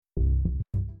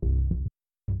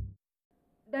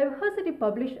Diversity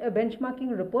published a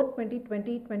benchmarking report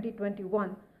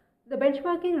 2020-2021. The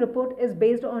benchmarking report is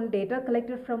based on data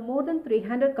collected from more than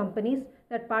 300 companies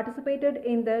that participated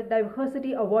in the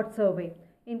Diversity Award Survey,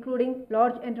 including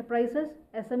large enterprises,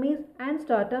 SMEs, and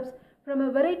startups from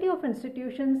a variety of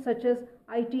institutions such as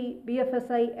IT,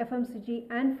 BFSI, FMCG,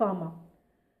 and pharma.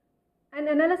 An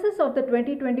analysis of the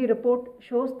 2020 report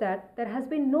shows that there has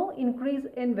been no increase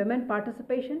in women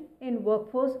participation in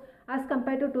workforce as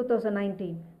compared to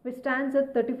 2019, which stands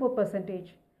at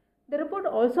 34%. The report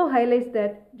also highlights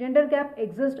that gender gap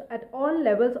exists at all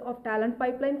levels of talent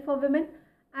pipeline for women,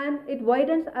 and it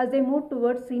widens as they move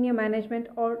towards senior management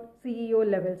or CEO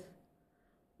levels,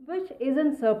 which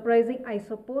isn't surprising, I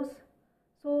suppose.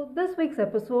 So this week's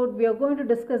episode, we are going to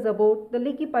discuss about the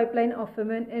leaky pipeline of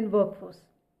women in workforce.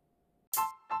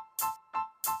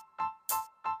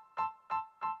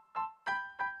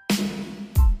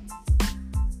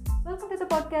 Welcome to the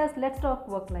podcast Let's Talk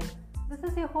Work Life. This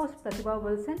is your host Pratibha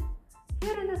Wilson.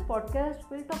 Here in this podcast,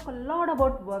 we'll talk a lot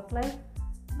about work life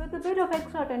with a bit of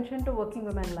extra attention to working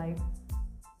women life.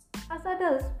 As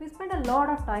adults, we spend a lot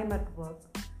of time at work,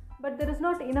 but there is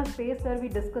not enough space where we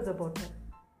discuss about it.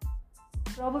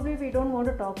 Probably we don't want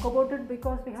to talk about it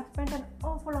because we have spent an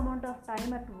awful amount of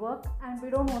time at work and we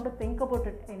don't want to think about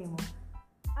it anymore.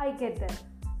 I get that.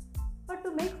 But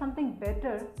to make something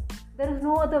better, there is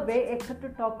no other way except to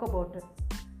talk about it.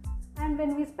 And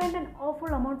when we spend an awful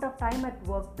amount of time at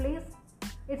workplace,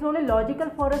 it's only logical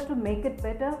for us to make it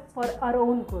better for our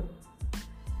own good.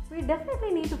 We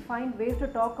definitely need to find ways to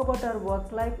talk about our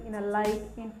work life in a light,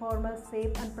 informal,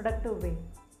 safe and productive way.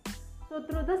 So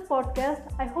through this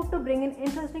podcast, I hope to bring in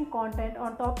interesting content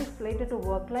on topics related to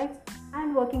work life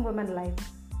and working women life.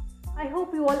 I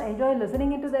hope you all enjoy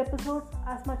listening into the episodes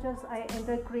as much as I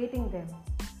enjoy creating them.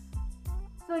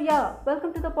 So yeah,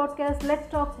 welcome to the podcast Let's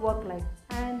Talk Work Life,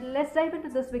 and let's dive into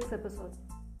this week's episode.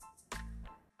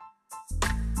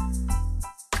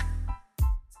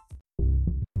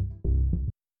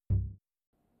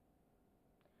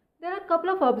 There are a couple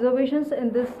of observations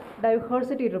in this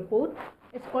diversity report.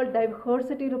 It's called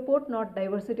diversity report, not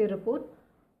diversity report.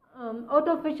 Out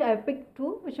of which I have picked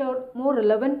two which are more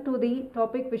relevant to the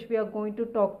topic which we are going to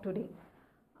talk today.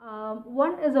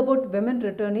 One is about women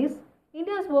returnees.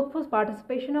 India's workforce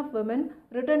participation of women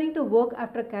returning to work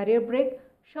after a career break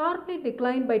sharply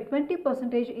declined by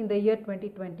 20% in the year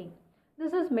 2020.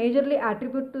 This is majorly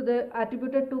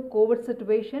attributed to COVID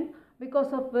situation,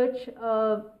 because of which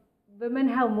women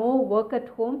have more work at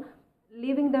home,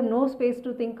 leaving them no space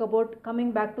to think about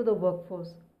coming back to the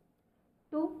workforce.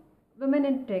 2. Women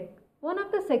in tech. One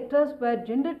of the sectors where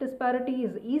gender disparity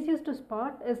is easiest to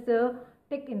spot is the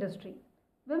tech industry.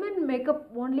 Women make up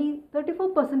only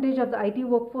 34% of the IT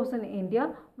workforce in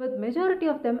India, with majority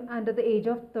of them under the age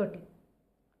of 30.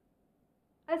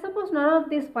 I suppose none of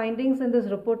these findings in this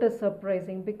report is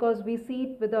surprising because we see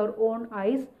it with our own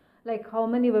eyes, like how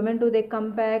many women do they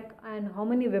come back and how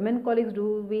many women colleagues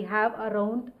do we have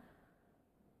around.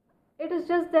 It is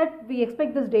just that we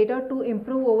expect this data to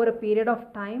improve over a period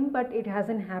of time, but it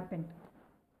hasn't happened.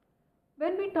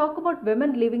 When we talk about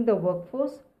women leaving the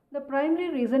workforce, the primary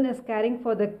reason is caring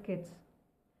for the kids.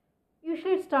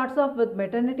 Usually it starts off with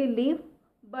maternity leave,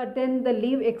 but then the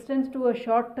leave extends to a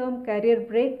short-term career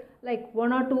break like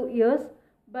 1 or 2 years,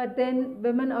 but then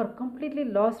women are completely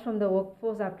lost from the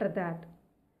workforce after that.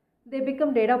 They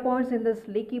become data points in this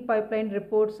leaky pipeline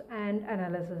reports and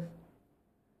analysis.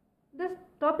 This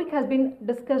topic has been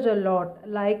discussed a lot,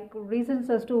 like reasons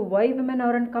as to why women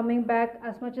aren't coming back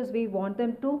as much as we want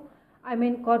them to.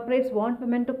 Corporates want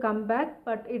women to come back,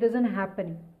 but it isn't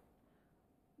happening.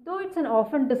 Though it's an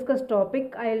often discussed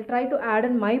topic, I'll try to add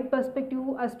in my perspective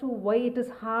as to why it is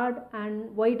hard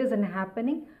and why it isn't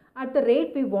happening at the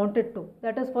rate we want it to,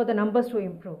 that is for the numbers to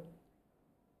improve.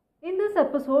 In this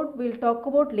episode, we'll talk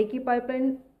about leaky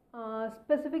pipeline,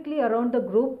 specifically around the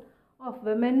group of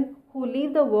women who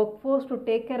leave the workforce to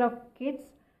take care of kids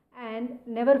and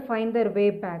never find their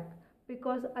way back,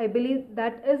 because I believe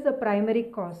that is the primary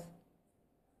cause.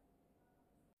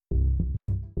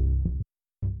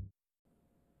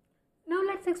 Now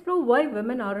let's explore why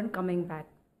women aren't coming back.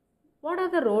 What are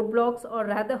the roadblocks or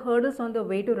rather hurdles on the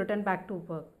way to return back to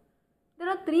work? There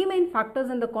are three main factors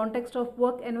in the context of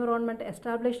work environment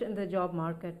established in the job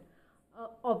market.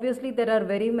 Obviously, there are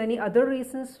very many other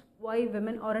reasons why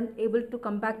women aren't able to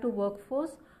come back to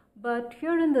workforce, but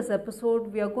here in this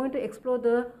episode, we are going to explore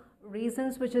the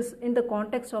reasons which is in the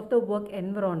context of the work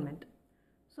environment.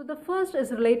 So the first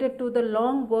is related to the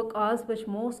long work hours which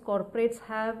most corporates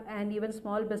have and even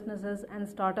small businesses and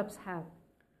startups have.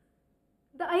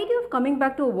 The idea of coming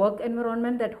back to a work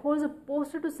environment that holds a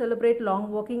poster to celebrate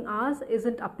long working hours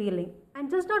isn't appealing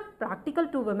and just not practical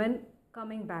to women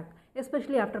coming back,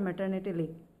 especially after maternity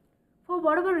leave. For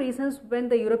whatever reasons, when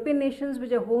the European nations,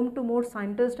 which are home to more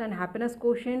scientists and happiness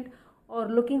quotient, or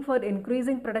looking for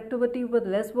increasing productivity with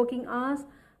less working hours,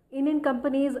 Indian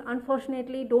companies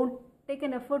unfortunately don't take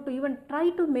an effort to even try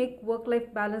to make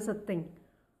work-life balance a thing.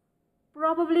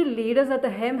 Probably leaders at the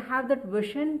helm have that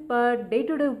vision, but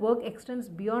day-to-day work extends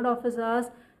beyond office hours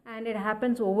and it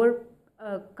happens over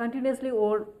continuously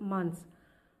over months.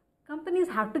 Companies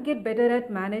have to get better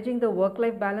at managing the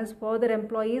work-life balance for their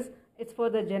employees. It's for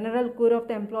the general good of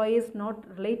the employees, not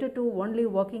related to only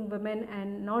working women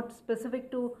and not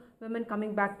specific to women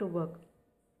coming back to work.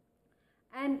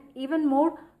 And even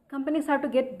more, companies have to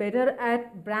get better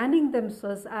at branding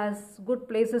themselves as good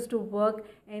places to work,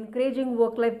 encouraging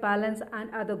work-life balance and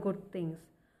other good things.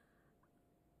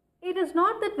 It is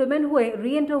not that women who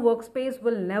re-enter workspace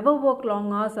will never work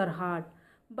long hours or hard,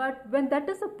 but when that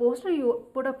is a poster you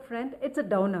put up front, it's a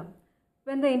downer.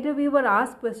 When the interviewer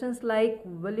asks questions like,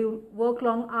 will you work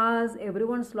long hours,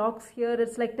 everyone's locks here,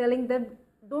 it's like telling them,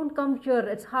 don't come here,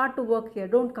 it's hard to work here,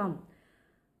 don't come.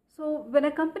 So when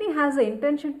a company has the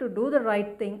intention to do the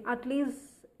right thing, at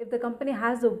least if the company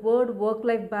has the word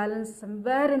work-life balance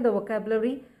somewhere in the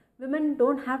vocabulary, women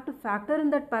don't have to factor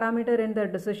in that parameter in their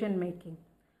decision making.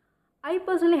 I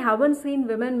personally haven't seen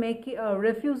women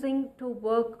refusing to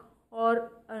work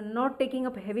or not taking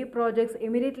up heavy projects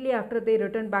immediately after they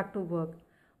return back to work.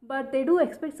 But they do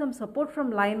expect some support from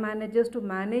line managers to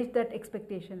manage that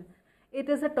expectation. It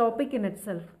is a topic in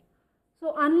itself.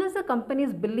 So unless the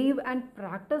companies believe and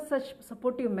practice such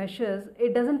supportive measures,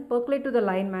 it doesn't percolate to the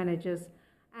line managers.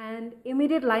 And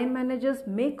immediate line managers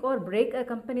make or break a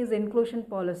company's inclusion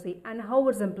policy and how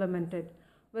it's implemented,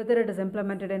 whether it is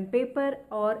implemented in paper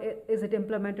or is it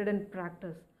implemented in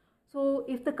practice. So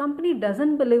if the company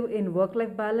doesn't believe in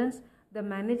work-life balance, the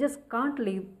managers can't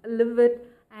live it,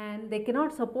 and they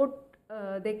cannot support,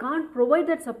 they can't provide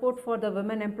that support for the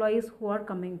women employees who are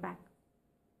coming back.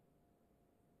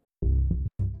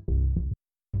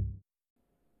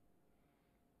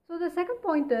 So the second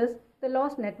point is the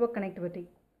lost network connectivity.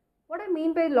 What I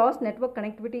mean by lost network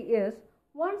connectivity is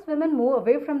once women move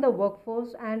away from the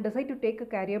workforce and decide to take a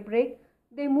career break,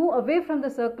 they move away from the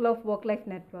circle of work-life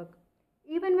network.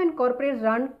 Even when corporates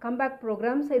run comeback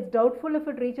programs, it's doubtful if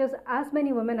it reaches as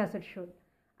many women as it should.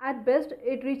 At best,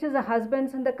 it reaches the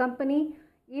husbands in the company.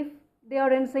 If they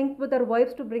are in sync with their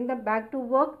wives to bring them back to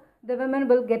work, the women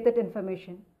will get that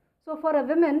information. So for a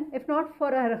woman, if not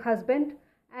for her husband,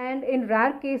 and in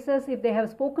rare cases, if they have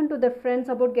spoken to their friends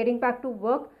about getting back to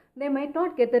work, they might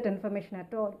not get that information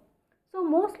at all. So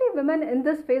mostly women in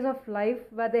this phase of life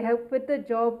where they have quit the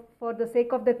job for the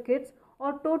sake of the kids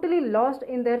or totally lost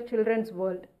in their children's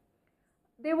world.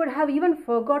 They would have even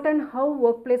forgotten how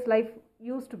workplace life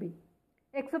used to be,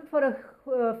 except for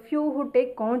a few who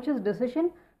take conscious decision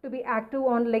to be active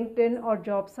on LinkedIn or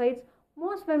job sites.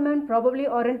 Most women probably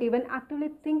aren't even actively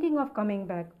thinking of coming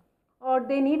back, or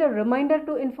they need a reminder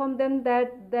to inform them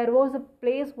that there was a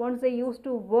place once they used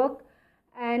to work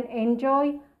and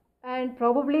enjoy, and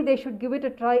probably they should give it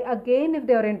a try again if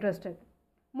they are interested.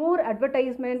 More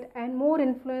advertisement and more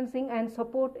influencing and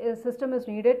support system is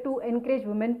needed to encourage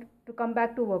women to come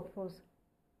back to workforce.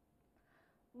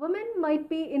 Women might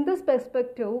be, in this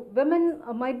perspective, women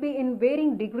might be in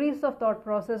varying degrees of thought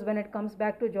process when it comes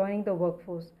back to joining the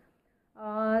workforce.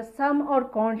 Some are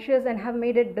conscious and have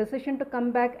made a decision to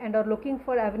come back and are looking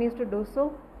for avenues to do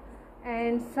so.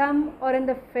 And some are in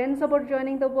the fence about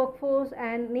joining the workforce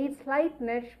and need slight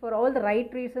nudge for all the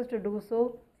right reasons to do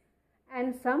so.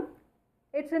 And some,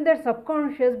 it's in their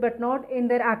subconscious but not in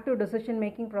their active decision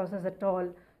making process at all.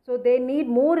 So they need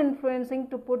more influencing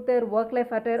to put their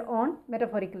work-life attire on,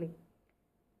 metaphorically.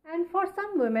 And for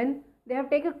some women, they have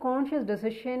taken a conscious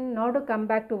decision not to come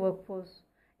back to workforce.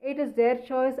 It is their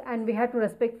choice and we have to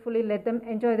respectfully let them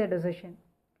enjoy their decision.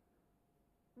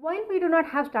 While we do not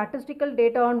have statistical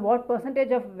data on what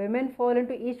percentage of women fall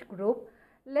into each group,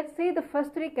 let's say the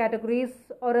first three categories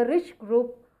are a rich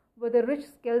group with a rich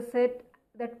skill set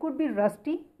that could be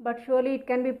rusty, but surely it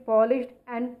can be polished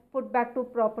and put back to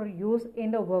proper use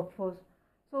in the workforce.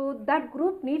 So that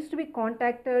group needs to be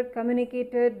contacted,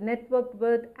 communicated, networked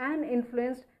with and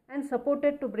influenced and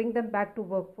supported to bring them back to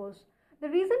workforce. The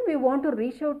reason we want to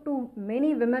reach out to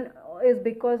many women is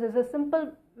because it's a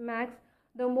simple max.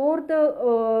 The more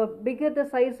the bigger the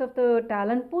size of the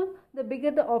talent pool, the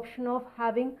bigger the option of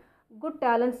having good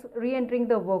talents re-entering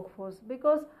the workforce.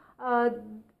 Because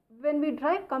when we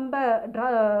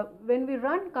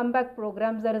run comeback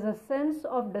programs, there is a sense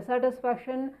of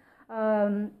dissatisfaction,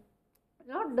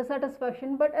 not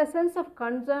dissatisfaction, but a sense of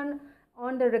concern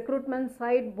on the recruitment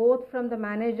side, both from the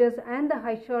managers and the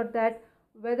HR, that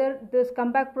whether these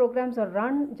comeback programs are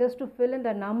run just to fill in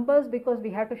the numbers because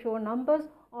we have to show numbers,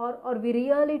 or are we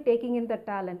really taking in the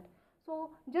talent. So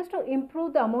just to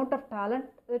improve the amount of talent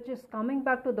which is coming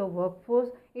back to the workforce,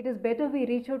 it is better we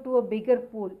reach out to a bigger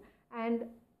pool. And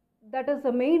that is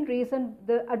the main reason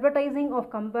the advertising of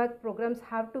comeback programs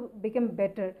have to become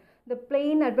better. The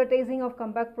plain advertising of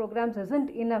comeback programs isn't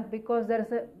enough, because there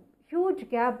is a huge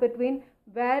gap between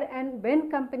where and when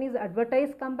companies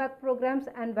advertise comeback programs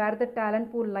and where the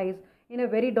talent pool lies in a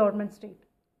very dormant state.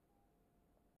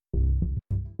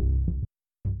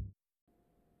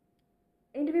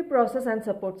 Interview process and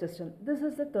support system. This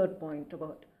is the third point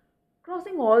about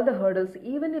crossing all the hurdles.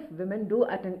 Even if women do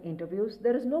attend interviews,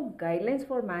 there is no guidelines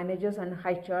for managers and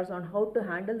HRs on how to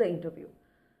handle the interview.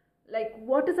 Like,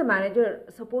 what is a manager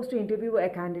supposed to interview a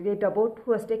candidate about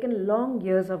who has taken long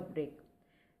years of break?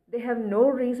 They have no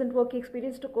recent work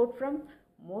experience to quote from.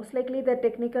 Most likely their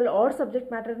technical or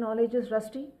subject matter knowledge is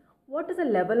rusty. What is the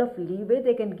level of leeway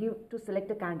they can give to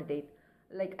select a candidate?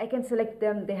 Like, I can select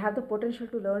them, they have the potential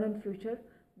to learn in future.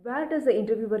 Where does the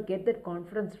interviewer get that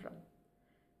confidence from?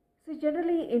 See,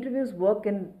 generally interviews work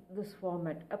in this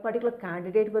format. A particular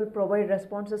candidate will provide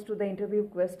responses to the interview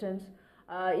questions.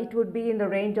 It would be in the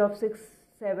range of 6,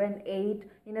 7, 8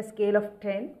 in a scale of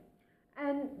 10.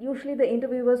 And usually the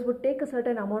interviewers would take a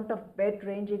certain amount of bet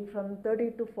ranging from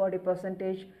 30 to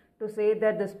 40% to say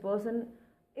that this person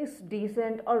is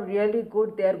decent or really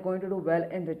good, they are going to do well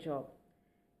in the job.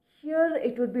 Here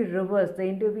it would be reversed. The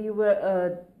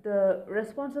interviewer, the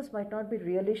responses might not be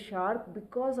really sharp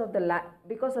because of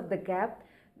the gap.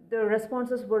 The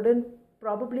responses wouldn't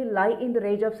probably lie in the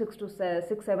range of 6 to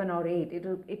 6, 7 or 8.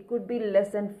 It could be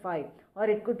less than 5, or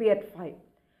it could be at 5.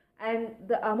 And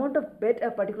the amount of bet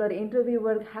a particular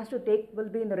interviewer has to take will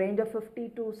be in the range of 50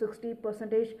 to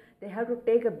 60%. They have to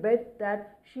take a bet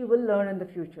that she will learn in the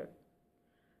future.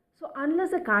 So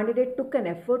unless a candidate took an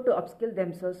effort to upskill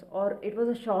themselves, or it was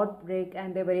a short break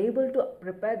and they were able to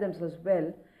prepare themselves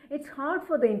well, it's hard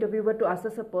for the interviewer to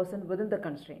assess a person within the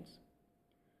constraints.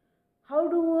 How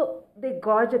do they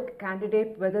gauge a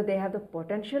candidate whether they have the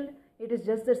potential? It is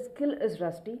just that skill is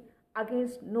rusty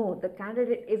against no, the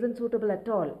candidate isn't suitable at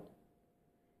all.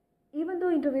 Even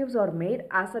though interviews are made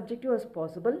as subjective as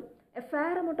possible, a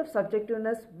fair amount of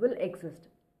subjectiveness will exist.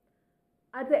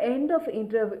 At the end,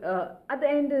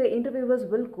 the interviewers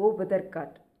will go with their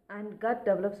gut, and gut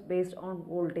develops based on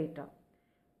old data.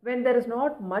 When there is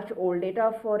not much old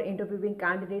data for interviewing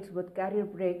candidates with career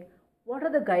break, what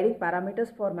are the guiding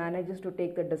parameters for managers to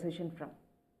take the decision from?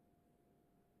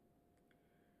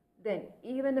 Then,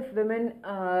 even if women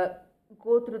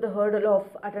go through the hurdle of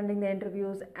attending the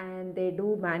interviews and they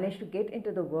do manage to get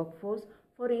into the workforce,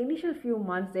 for the initial few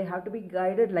months they have to be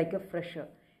guided like a fresher,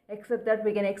 except that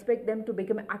we can expect them to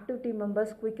become active team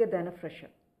members quicker than a fresher.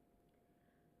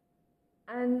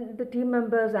 And the team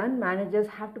members and managers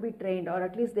have to be trained, or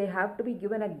at least they have to be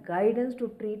given a guidance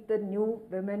to treat the new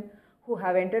women who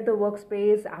have entered the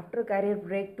workspace after career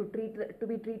break, to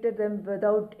be treated them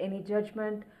without any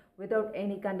judgment, without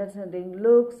any condescending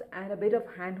looks, and a bit of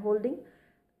hand holding.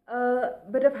 A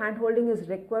bit of hand holding is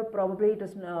required. Probably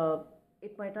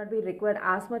it might not be required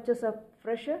as much as a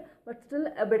fresher, but still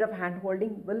a bit of hand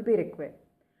holding will be required.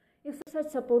 If such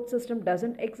support system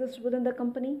doesn't exist within the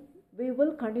company, we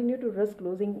will continue to risk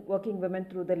losing working women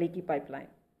through the leaky pipeline.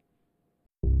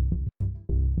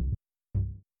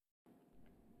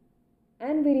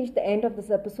 And we reach the end of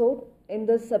this episode. In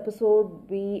this episode,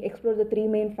 we explore the three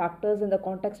main factors in the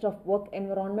context of work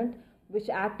environment which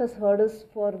act as hurdles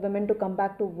for women to come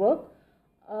back to work.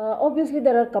 Obviously,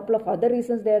 there are a couple of other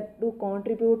reasons that do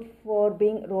contribute for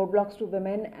being roadblocks to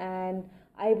women, and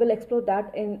I will explore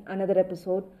that in another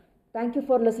episode. Thank you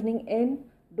for listening in.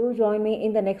 Do join me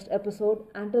in the next episode.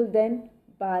 Until then,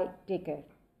 bye. Take care.